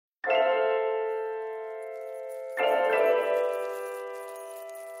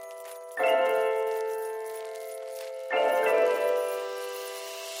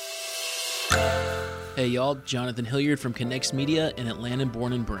Hey y'all, Jonathan Hilliard from Connects Media and Atlanta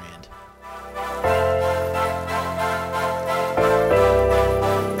Born and Brand.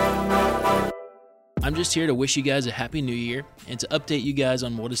 I'm just here to wish you guys a happy new year and to update you guys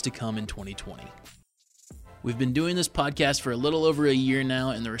on what is to come in 2020. We've been doing this podcast for a little over a year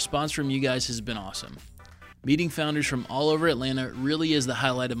now, and the response from you guys has been awesome. Meeting founders from all over Atlanta really is the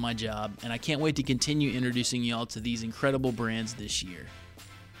highlight of my job, and I can't wait to continue introducing y'all to these incredible brands this year.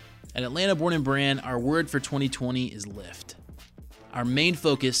 At Atlanta Born and Brand, our word for 2020 is lift. Our main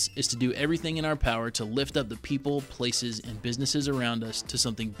focus is to do everything in our power to lift up the people, places, and businesses around us to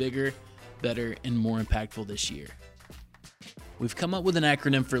something bigger, better, and more impactful this year. We've come up with an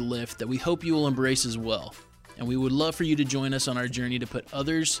acronym for LIFT that we hope you will embrace as well, and we would love for you to join us on our journey to put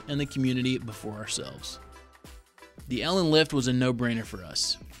others and the community before ourselves. The L in LIFT was a no-brainer for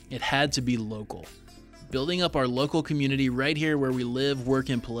us. It had to be local. Building up our local community right here where we live, work,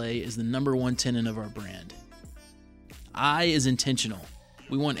 and play is the number one tenet of our brand. I is intentional.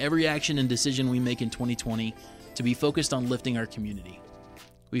 We want every action and decision we make in 2020 to be focused on lifting our community.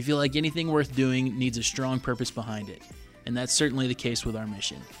 We feel like anything worth doing needs a strong purpose behind it, and that's certainly the case with our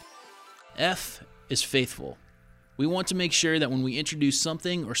mission. F is faithful. We want to make sure that when we introduce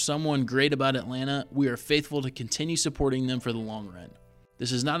something or someone great about Atlanta, we are faithful to continue supporting them for the long run.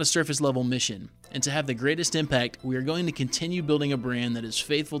 This is not a surface level mission, and to have the greatest impact, we are going to continue building a brand that is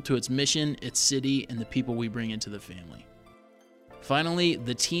faithful to its mission, its city, and the people we bring into the family. Finally,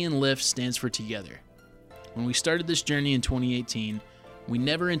 the T in LIFT stands for together. When we started this journey in 2018, we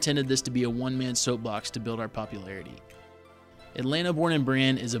never intended this to be a one-man soapbox to build our popularity. Atlanta Born and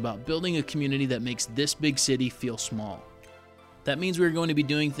Brand is about building a community that makes this big city feel small. That means we're going to be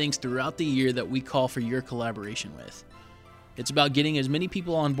doing things throughout the year that we call for your collaboration with. It's about getting as many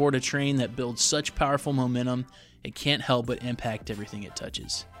people on board a train that builds such powerful momentum, it can't help but impact everything it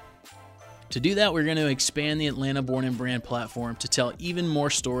touches. To do that, we're going to expand the Atlanta Born and Brand platform to tell even more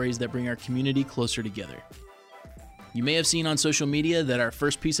stories that bring our community closer together. You may have seen on social media that our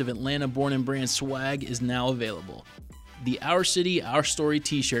first piece of Atlanta Born and Brand swag is now available. The Our City, Our Story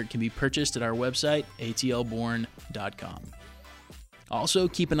t-shirt can be purchased at our website, atlborn.com. Also,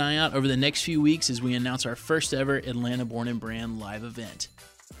 keep an eye out over the next few weeks as we announce our first ever Atlanta Born and Brand live event.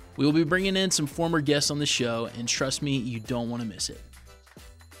 We will be bringing in some former guests on the show, and trust me, you don't want to miss it.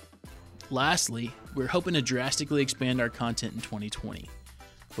 Lastly, we're hoping to drastically expand our content in 2020.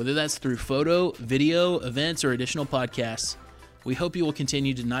 Whether that's through photo, video, events, or additional podcasts, we hope you will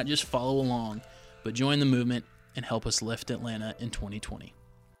continue to not just follow along, but join the movement and help us lift Atlanta in 2020.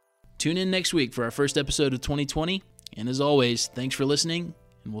 Tune in next week for our first episode of 2020. And as always, thanks for listening,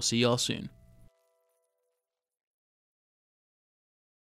 and we'll see y'all soon.